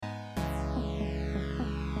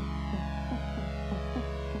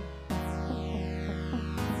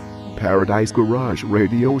Paradise Garage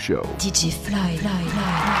Radio Show. DJ Fly.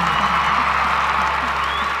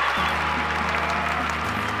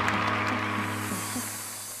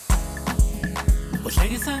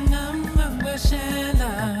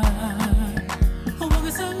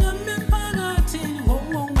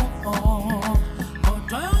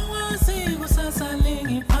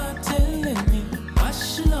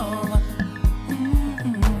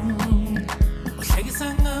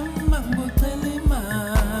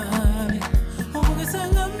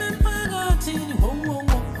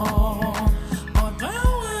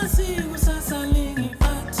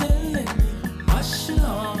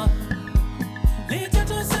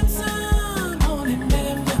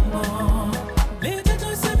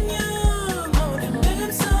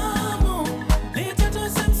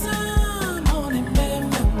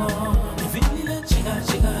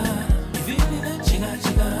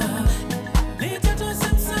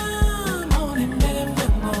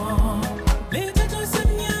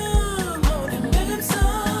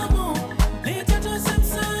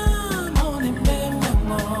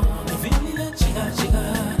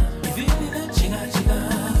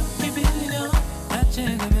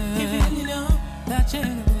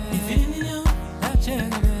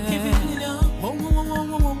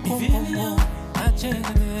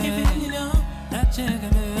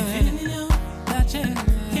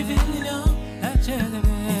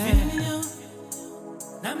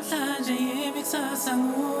 namhlanje yimi kusasa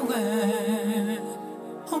nguwe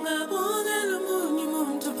ungabukela omunye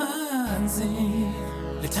umuntu phansi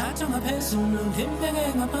lithatha ngaphezulu limbeke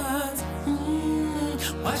ngaphansi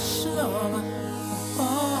washloma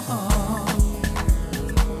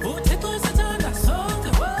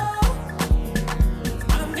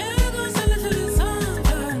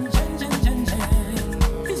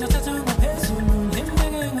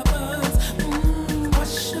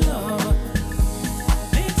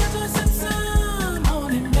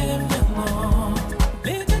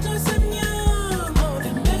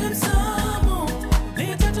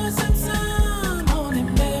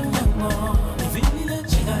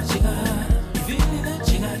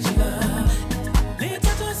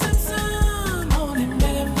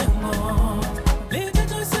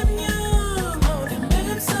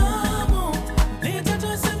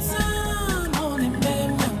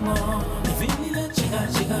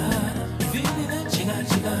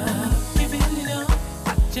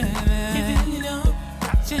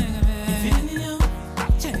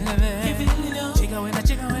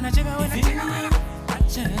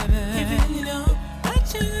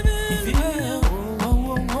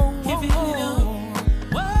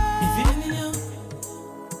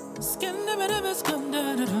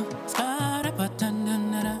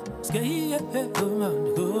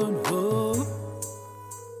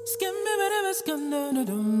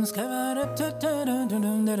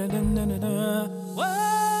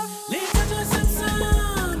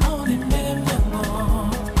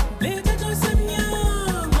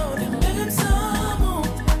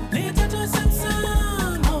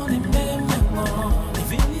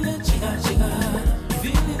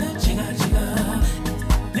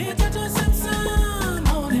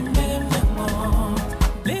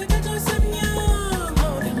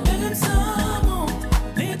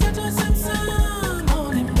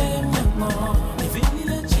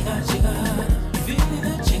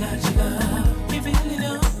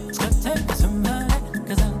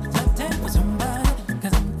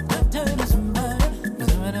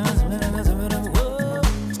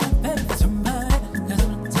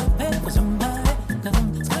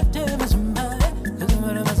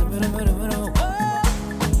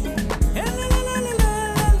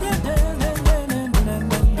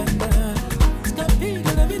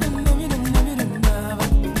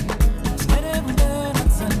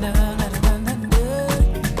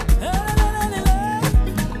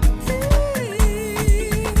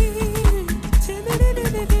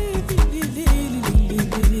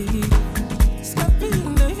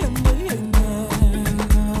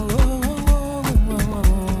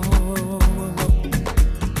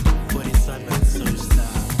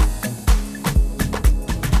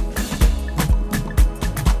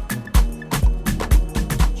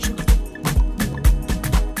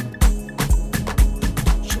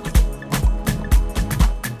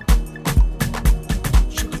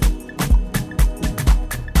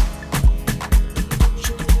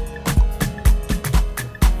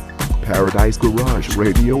Paradise Garage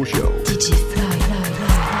Radio Show. DJ Fly.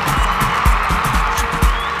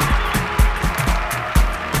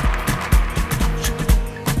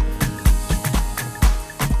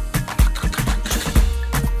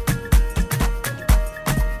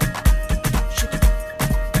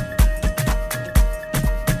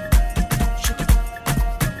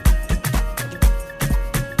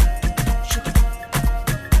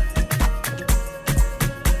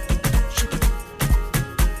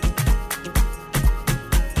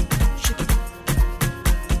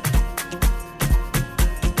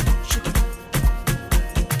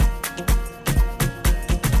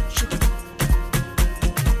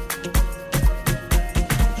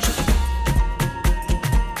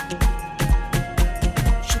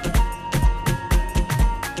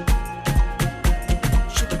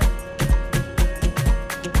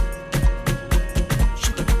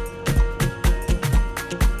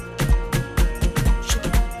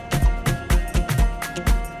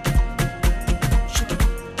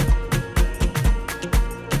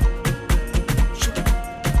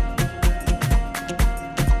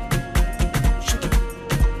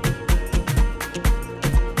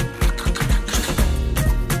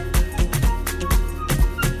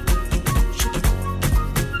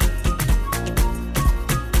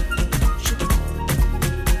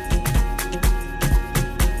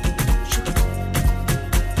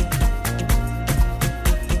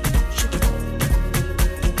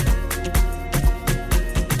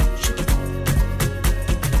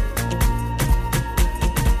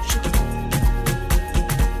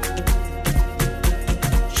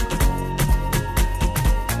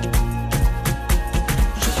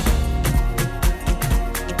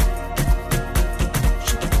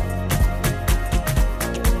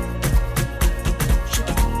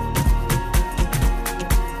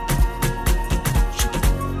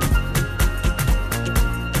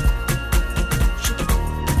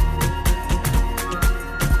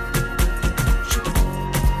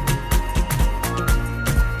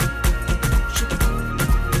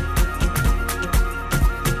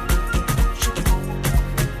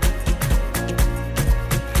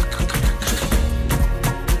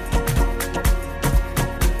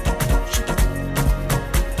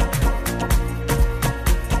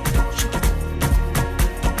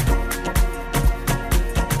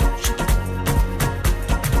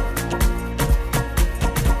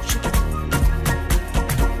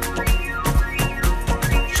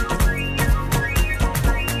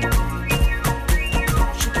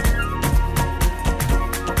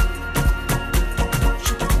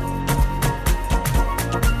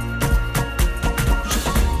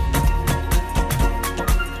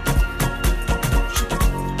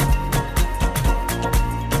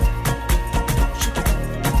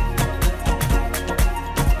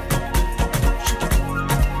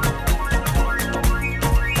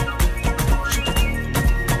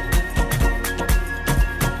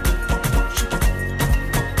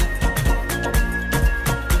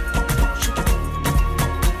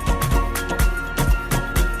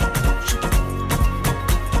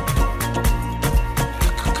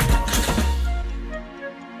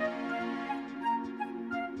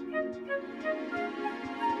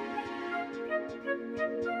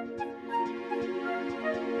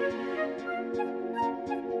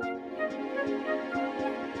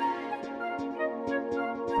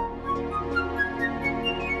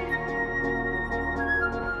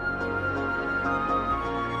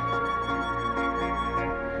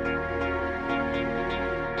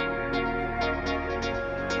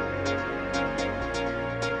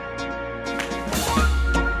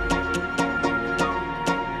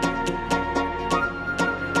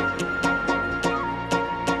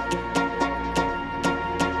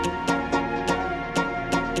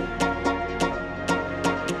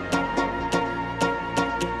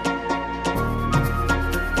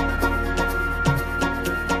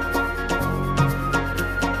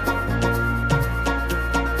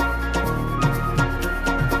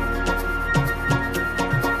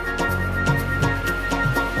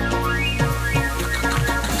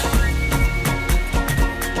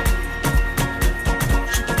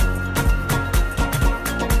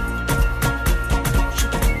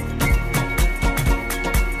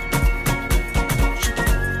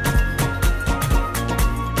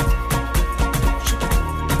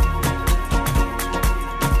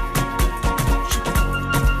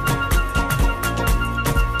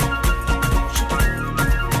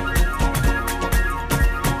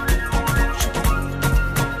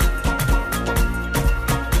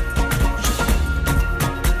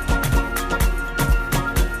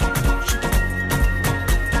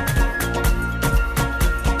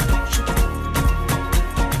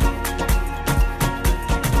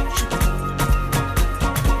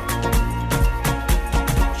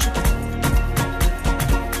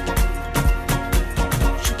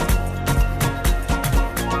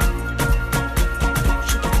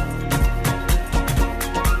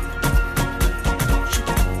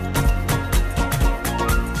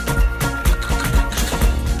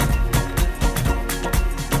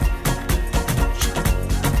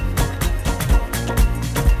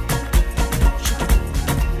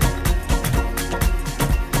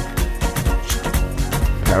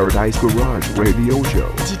 Paradise Garage Radio Show.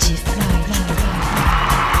 DJ Fly.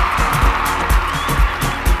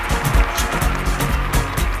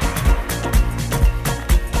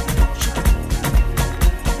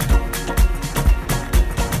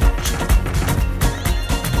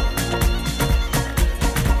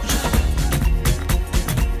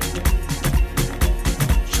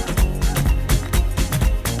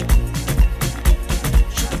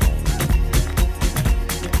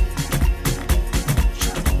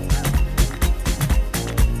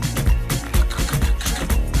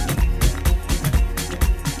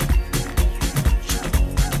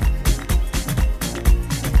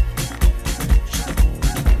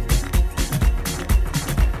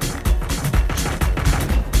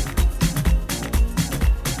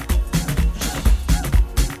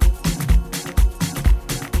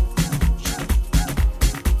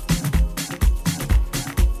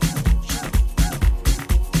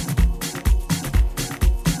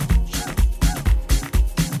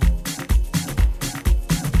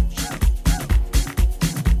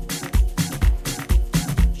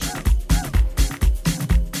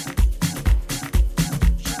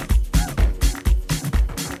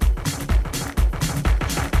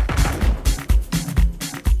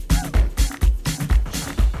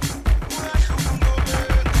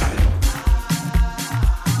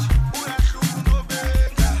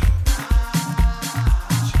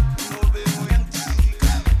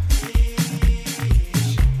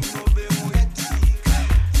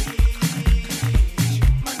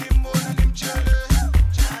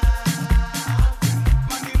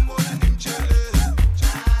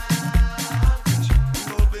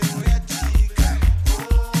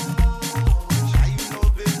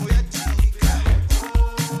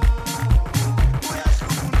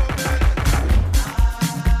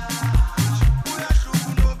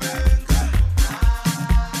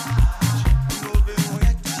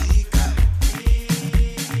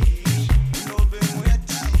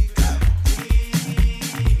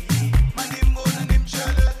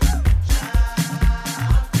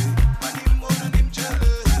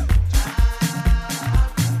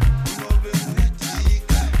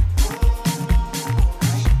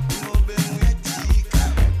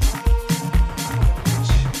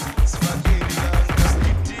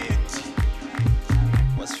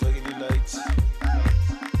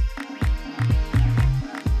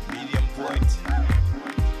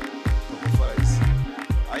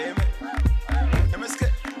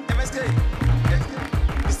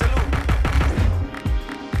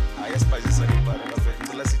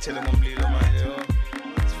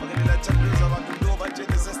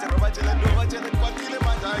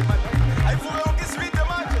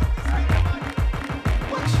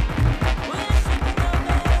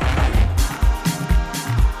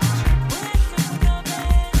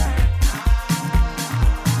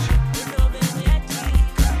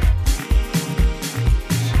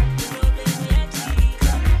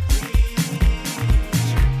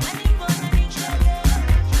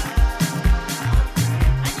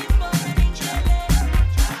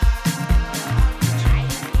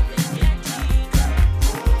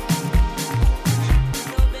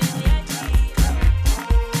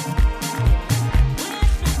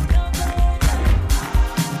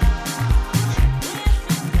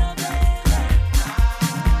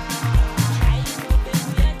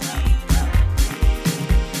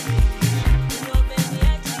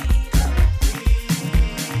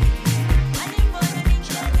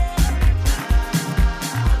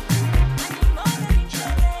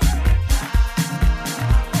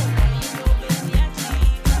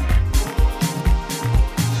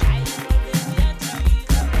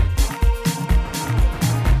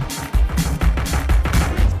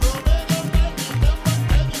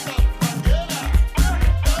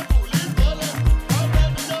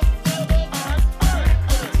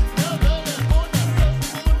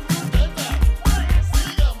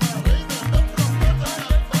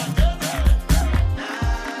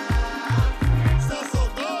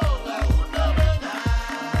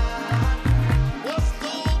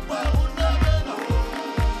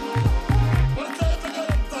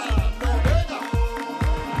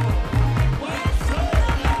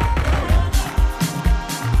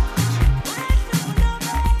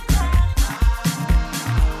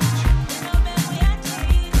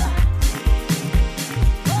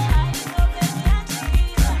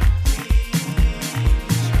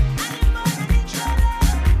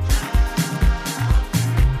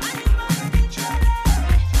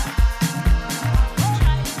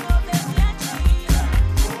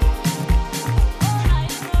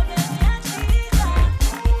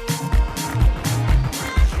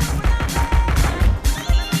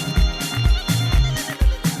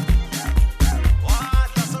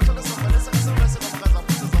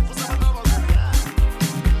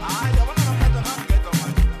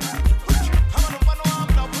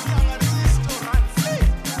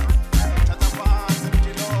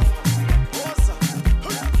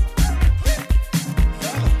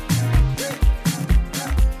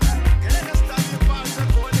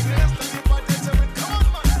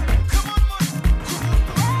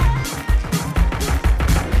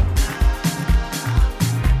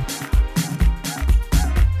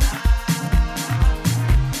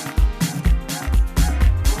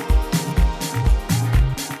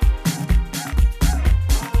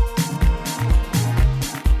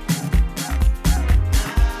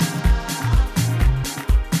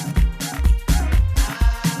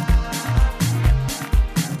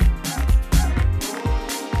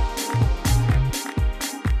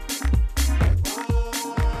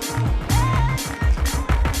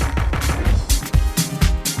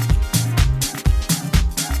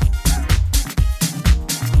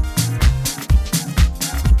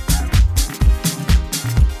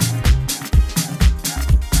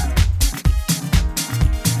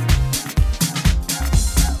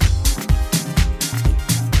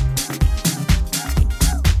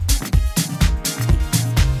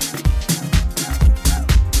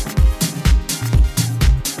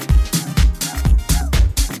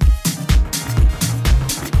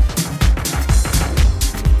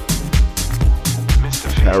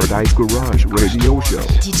 Paradise Garage Radio Show.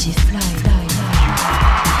 DJ Fly.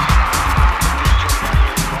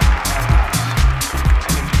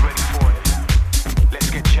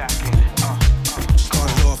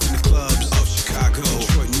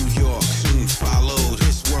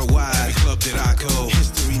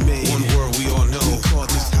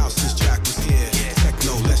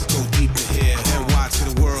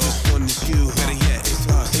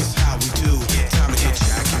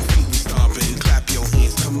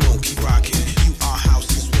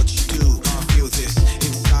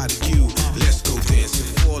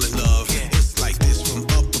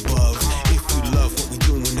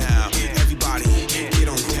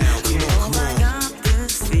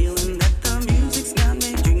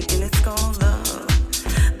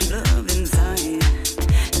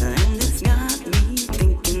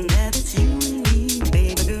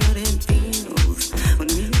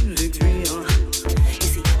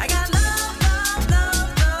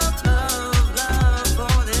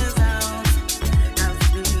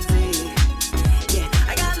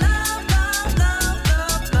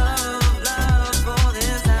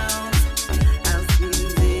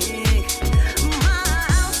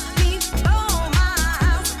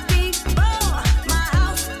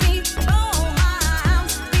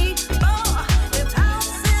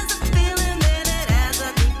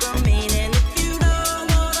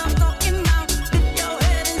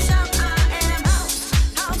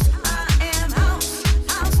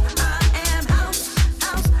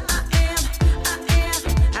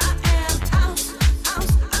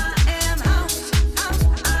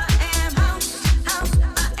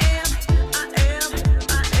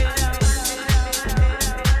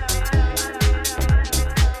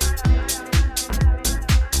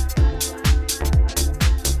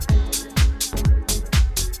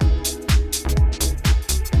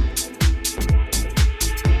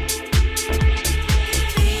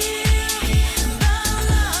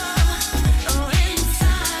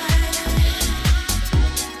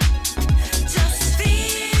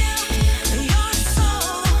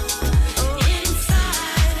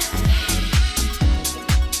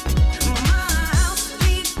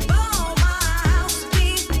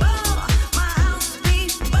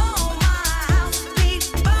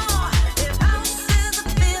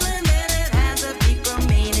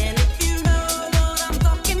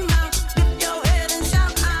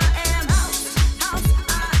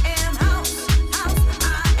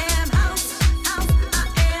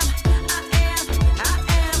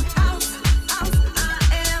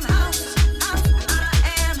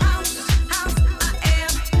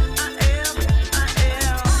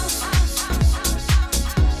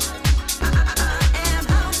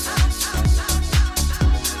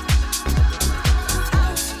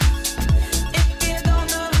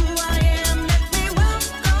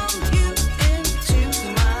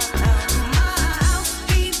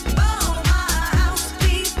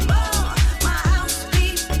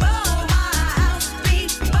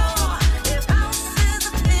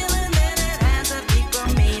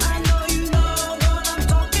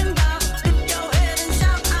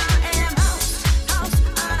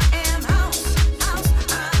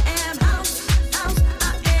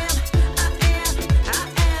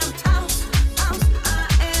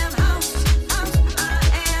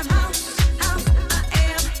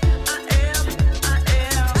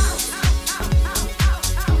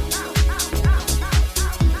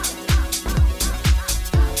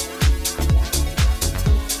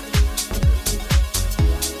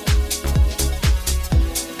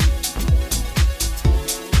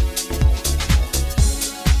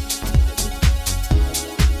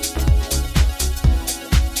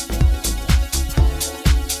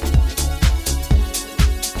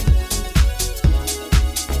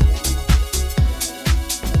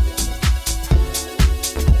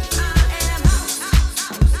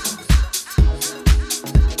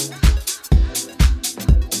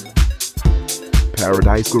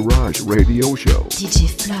 Paradise Garage Radio Show. DJ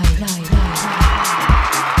Fly.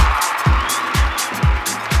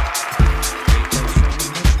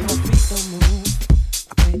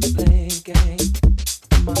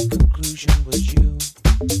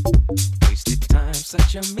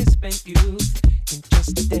 Such a misspent youth in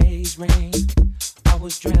just a day's rain. I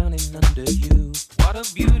was drowning under you. What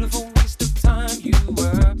a beautiful waste of time you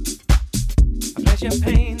were. A pleasure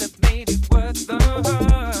pain that made it worth the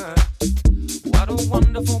hurt. What a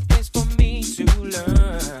wonderful place for me to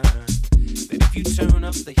learn that if you turn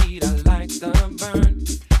up the heat, I like the burn.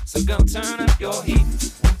 So go turn up your heat.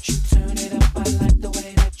 Won't you turn it up? I like the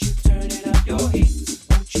way that you turn it up. Your heat.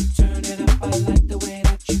 Won't you turn it up? I like the way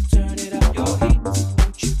that you turn it up. Your heat.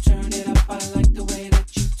 Won't you turn it up? I like the way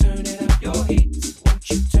that you turn it up. Your heat. Won't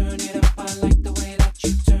you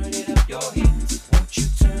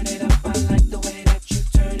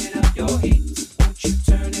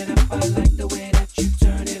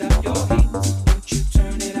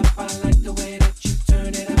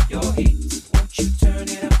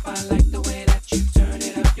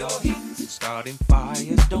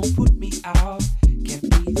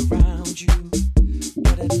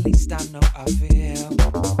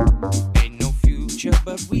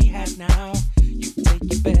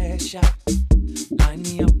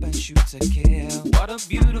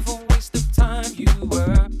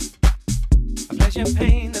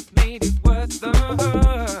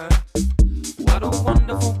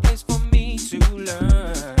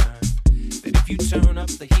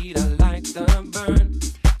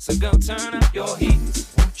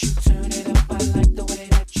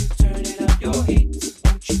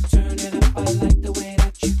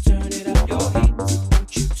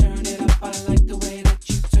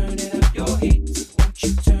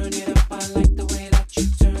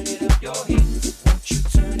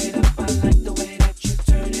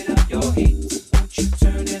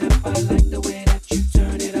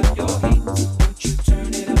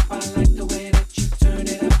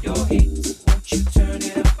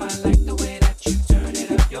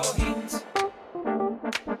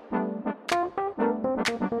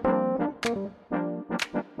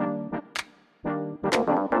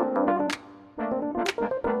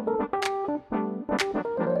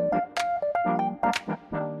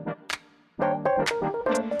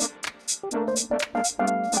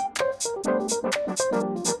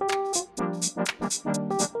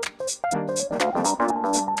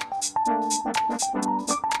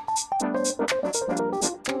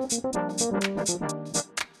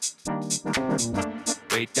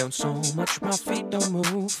Weight down so much my feet don't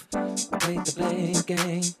move. I played the blame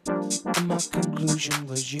game, and my conclusion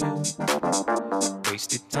was you.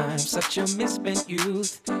 Wasted time, such a misspent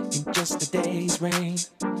youth. In just a day's rain,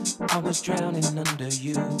 I was drowning under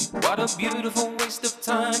you. What a beautiful waste of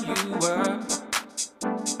time you were.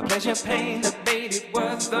 A pleasure, pain that made it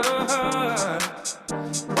worth the hurt.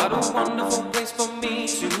 What a wonderful place for me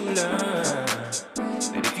to learn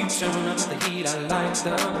that if you turn up the heat, I like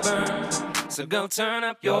the burn. So go turn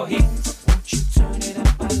up your heat. Won't you turn it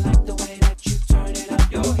up? I like the way that you turn it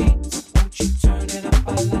up. Your heat. Won't you turn it up?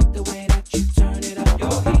 I like the way that you turn it up. Your heat. Won't you turn it up? I like the way that you turn it up. Your heat. Won't you turn it up? I like the way that you turn it up. Your heat. Won't you turn it up? I like the way that you turn it up. Your heat. Won't you turn it up? I like the way that you turn it up. Your heat. Won't you turn it up? I like the way that you turn it up.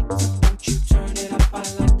 Your heat. Won't you turn it up?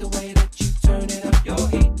 I like the way that you turn it up. Your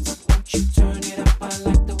heat. Won't you turn it up? I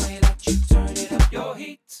like the way that you turn it up. Your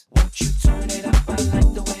heat. Won't you turn it up? I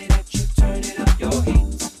like the way that you turn it up. Your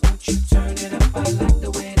heat. Won't you turn it up? I like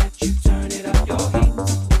the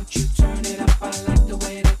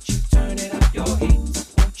way that you turn it up. Your heat.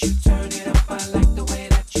 Won't you turn it up?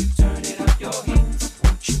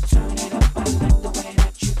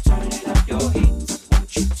 I like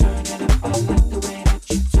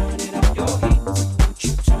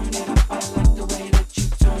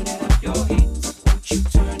the way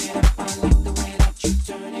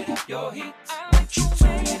that you turn it up. Your heat. Won't you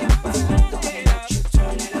turn it up? I like the way that you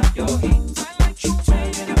turn it up. Your heat. Won't you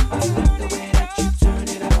turn it up? I like the way that you turn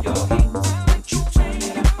it up. Your heat. Won't you turn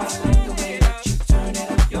it up? I like the way that you turn it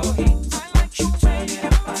up. Your heat. Won't you turn it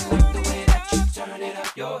up? I like the way that you turn it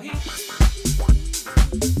up. Your heat.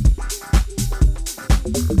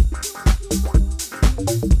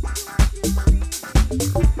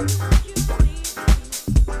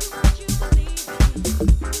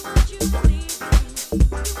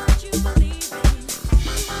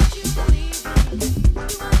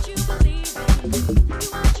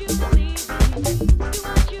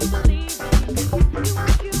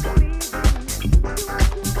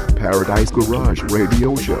 Paradise Garage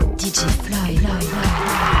Radio Show. DJ Fly.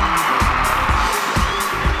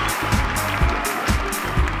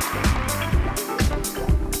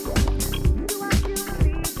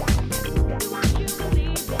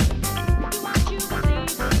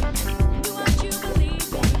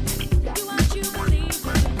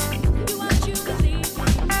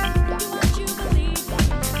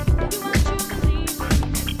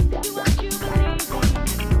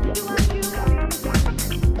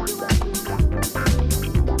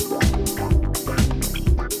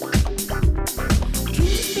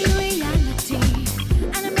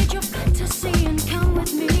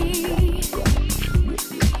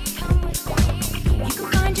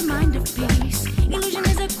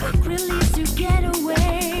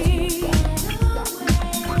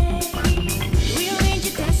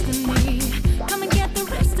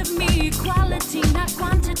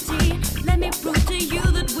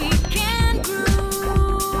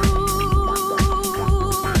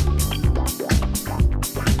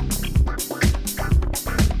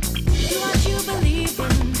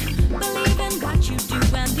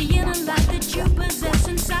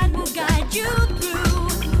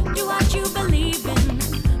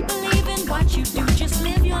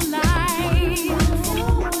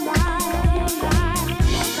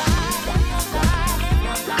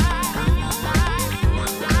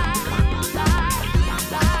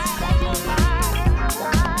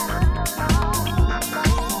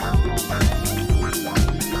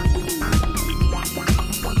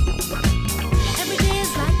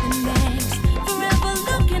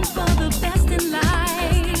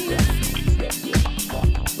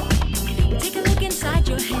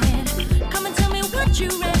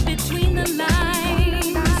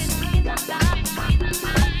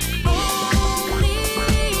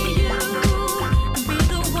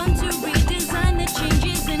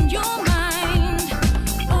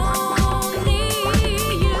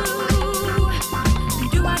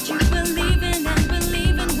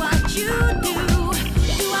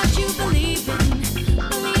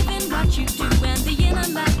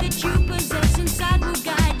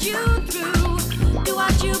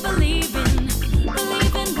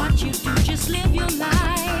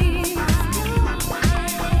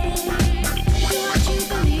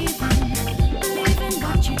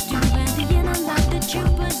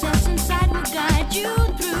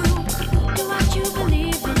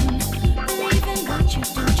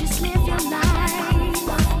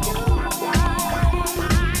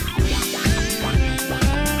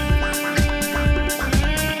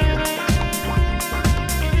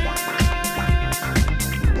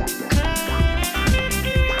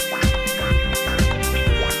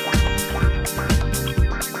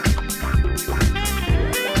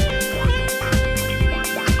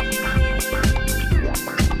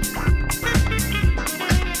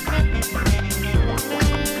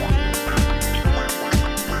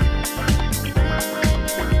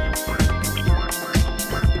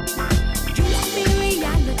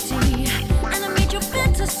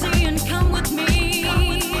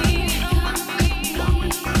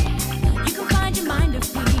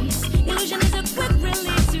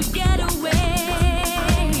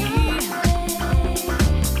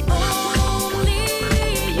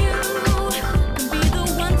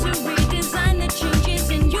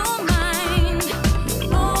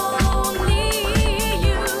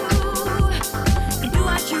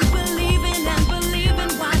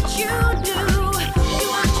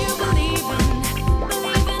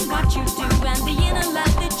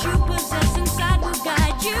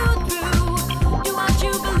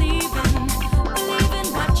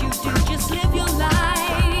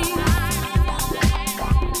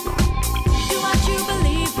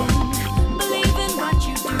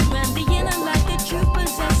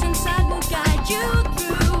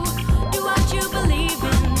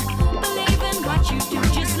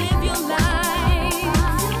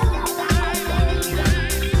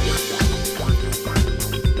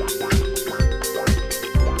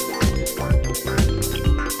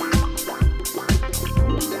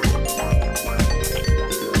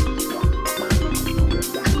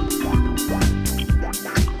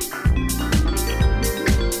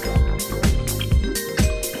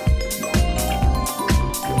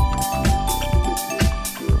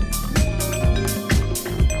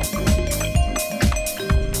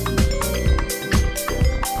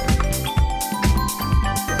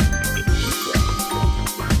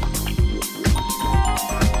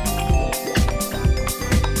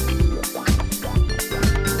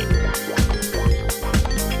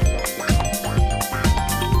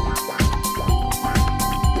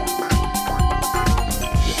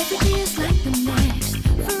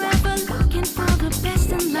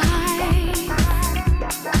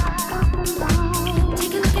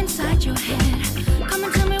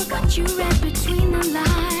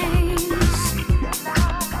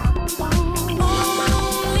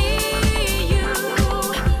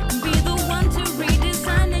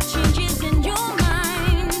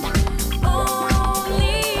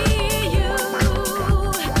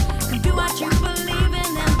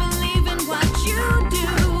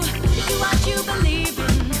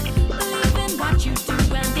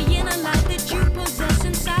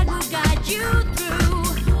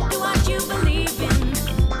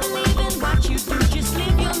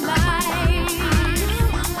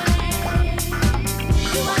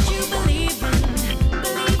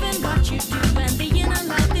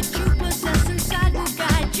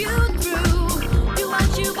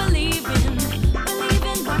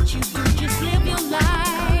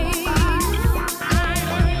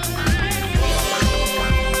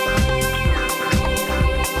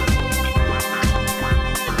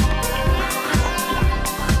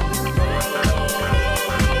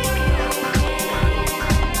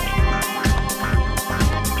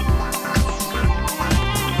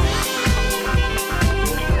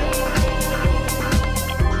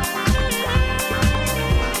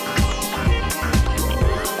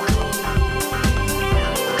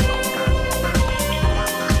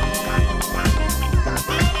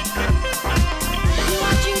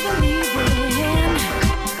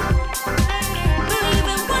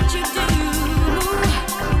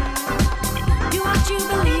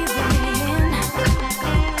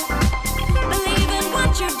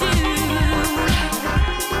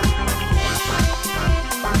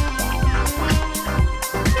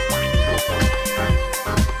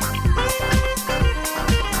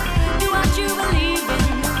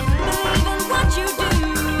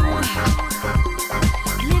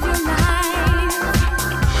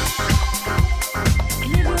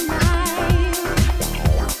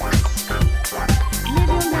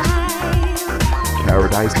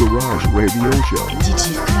 Paradise Garage Radio Show.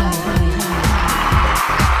 DJ Fly.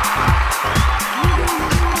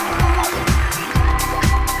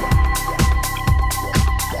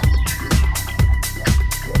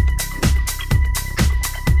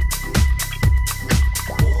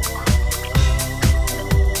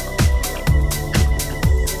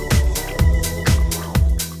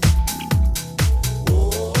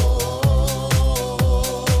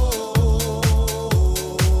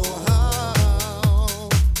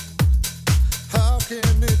 How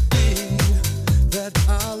can it be?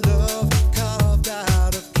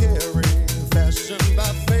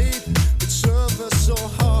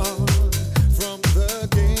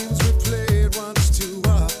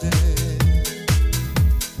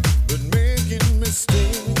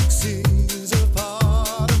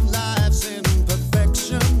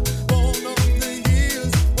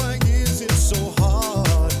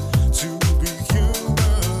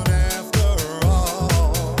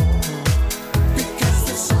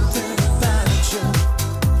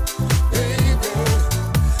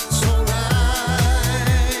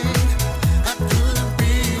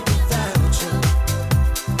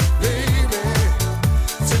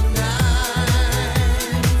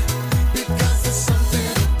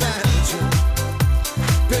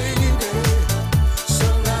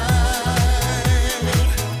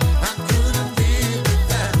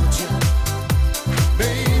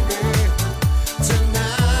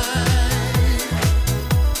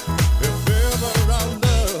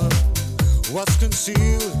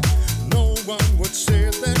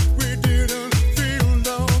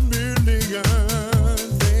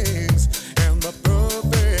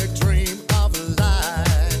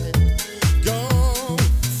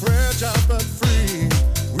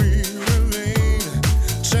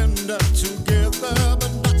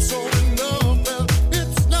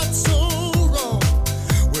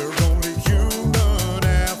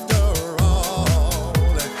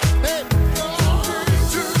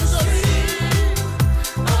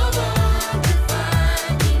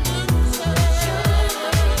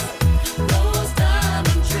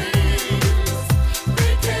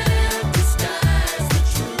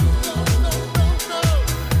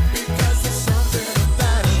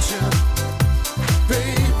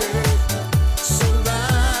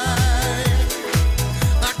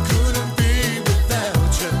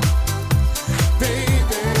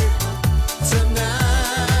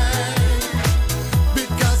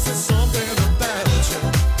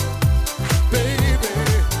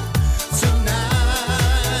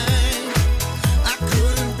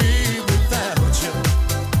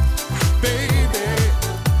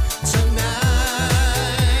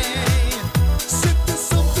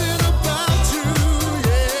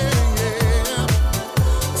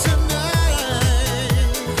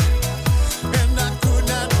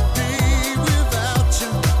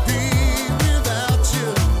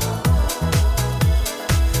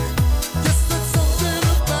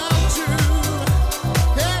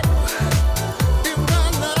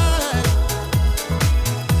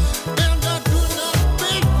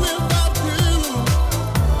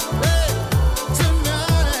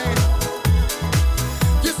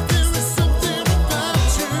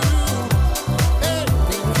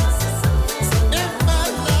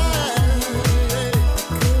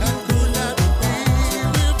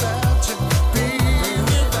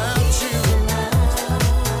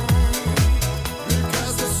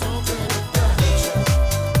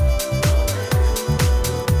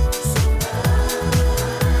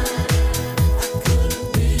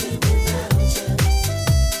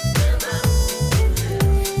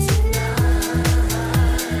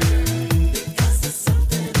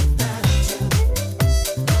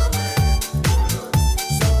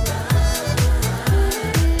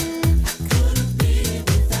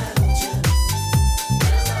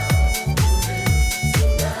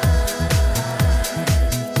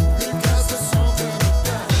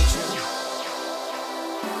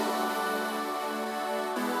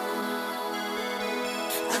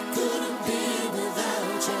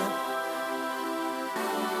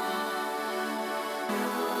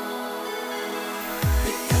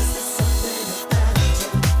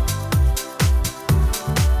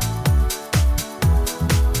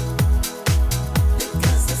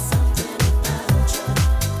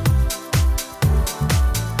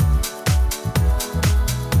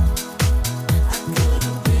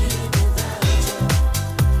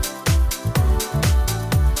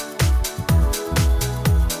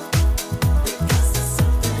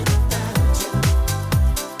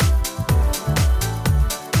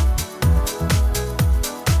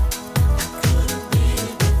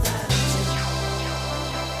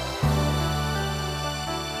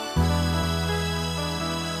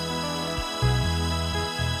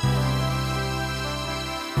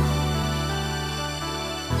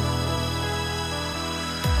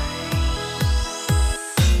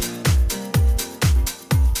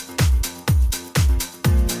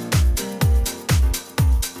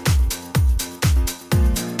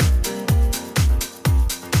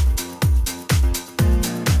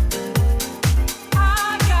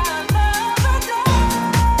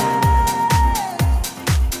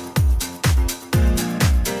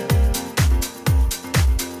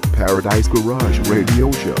 Paradise Garage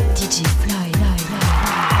Radio Show. DJ Fly, Fly, Fly.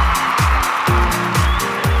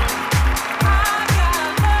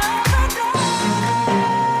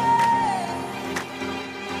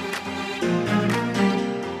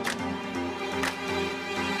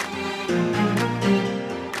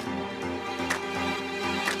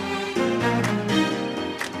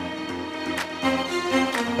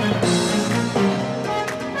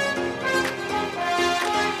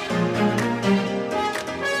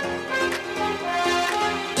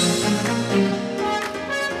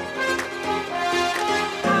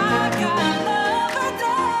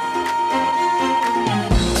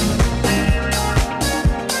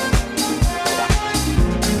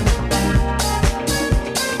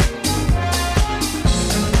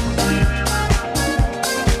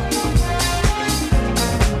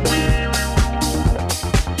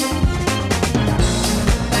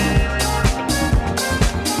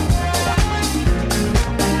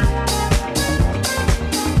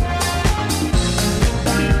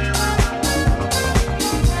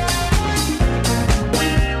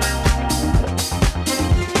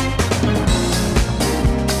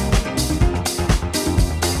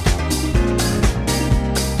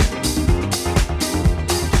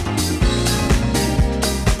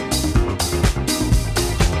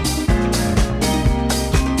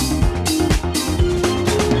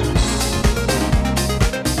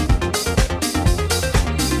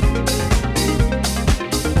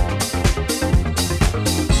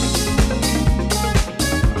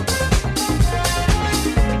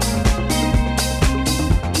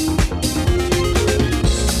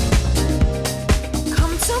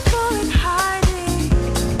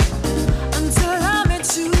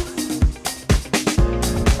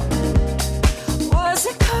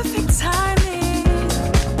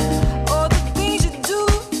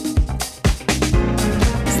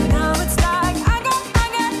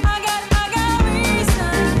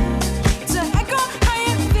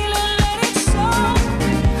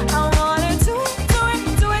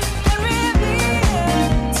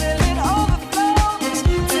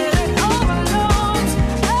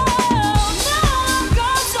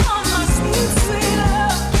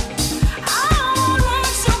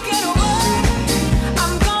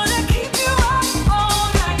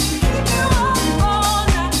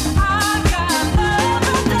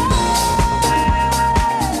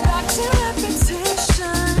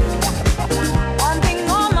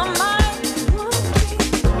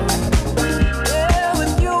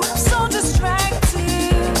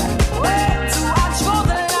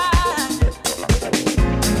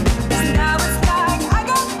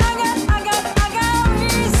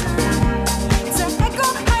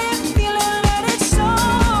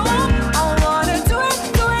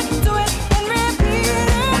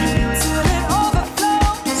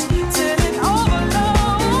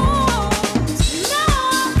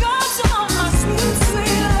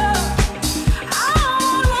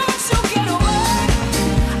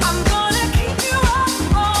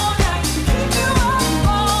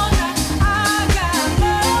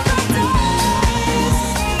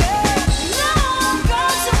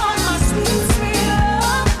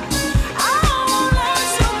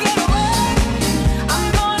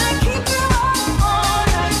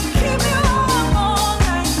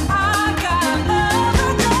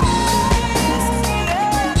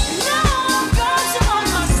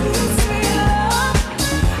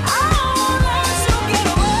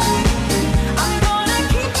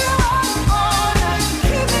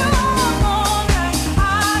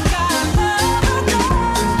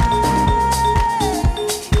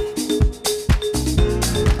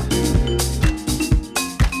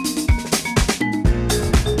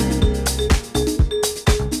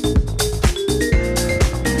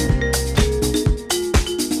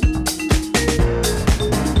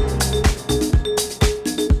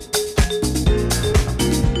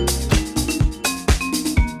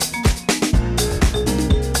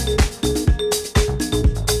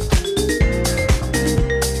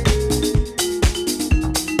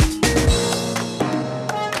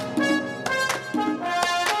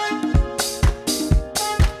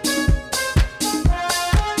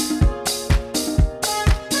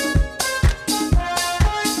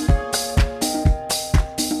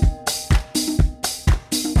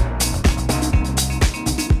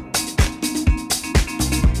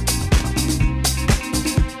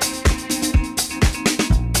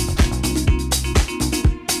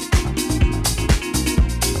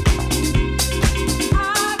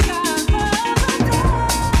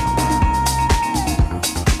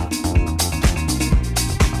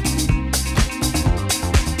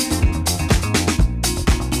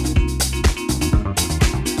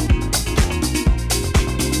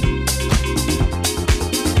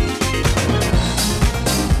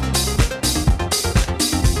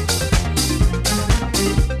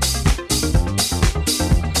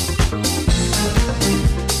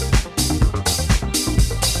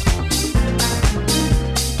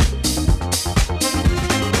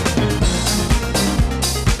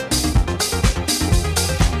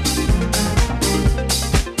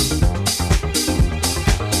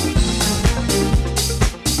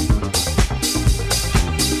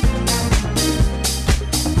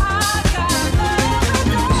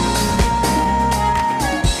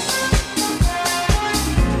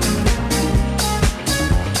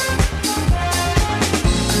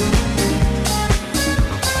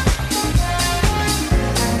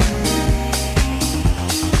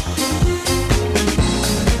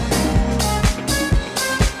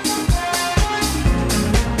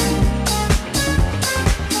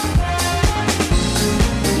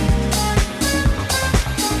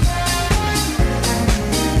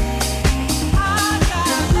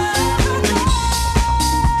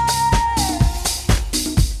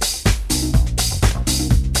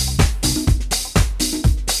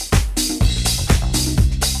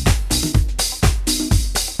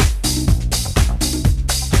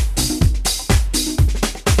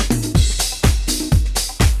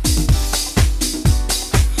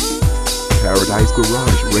 Paradise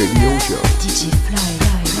Garage Radio Show. DJ Fly.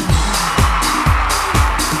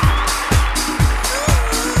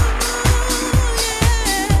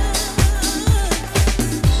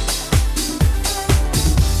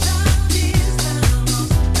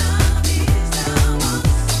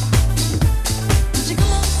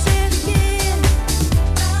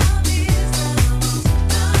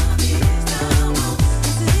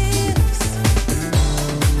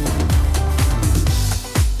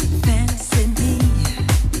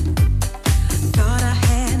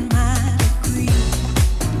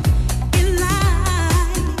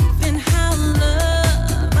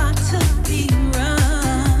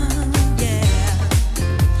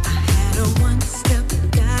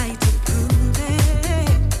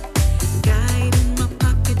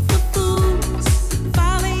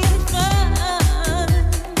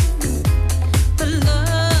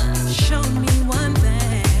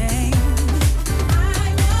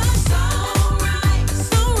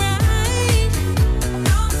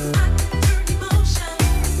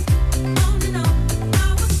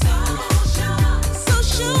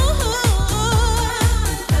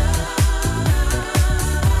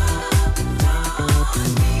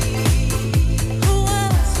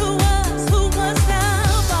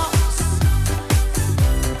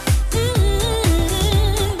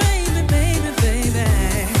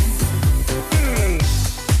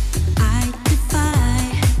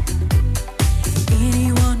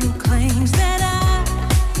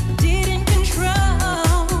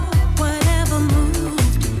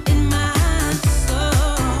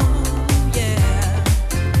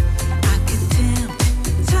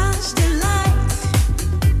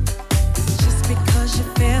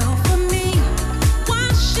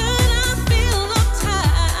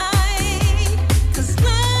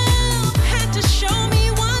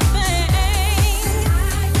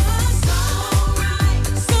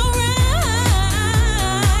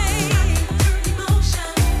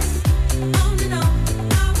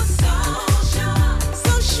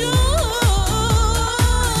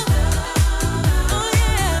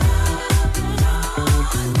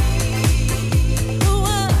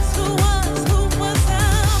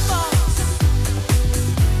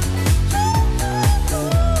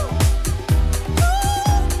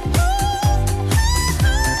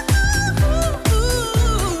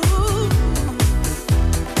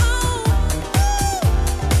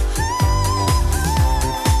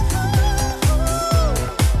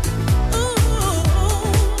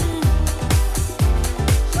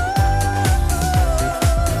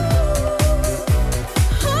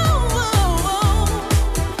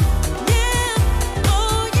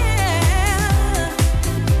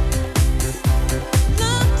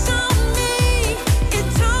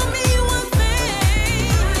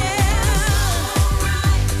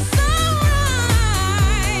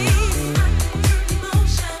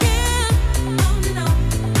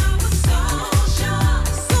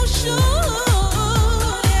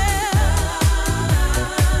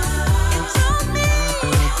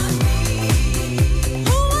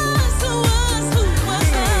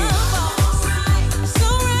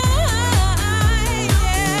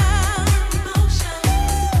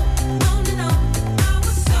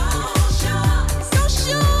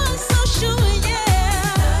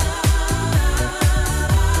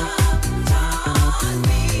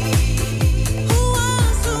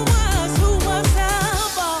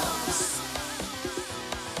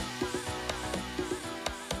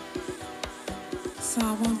 So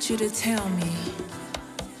I want you to tell me,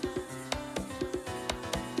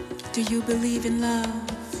 do you believe in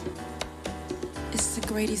love? It's the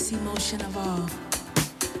greatest emotion of all.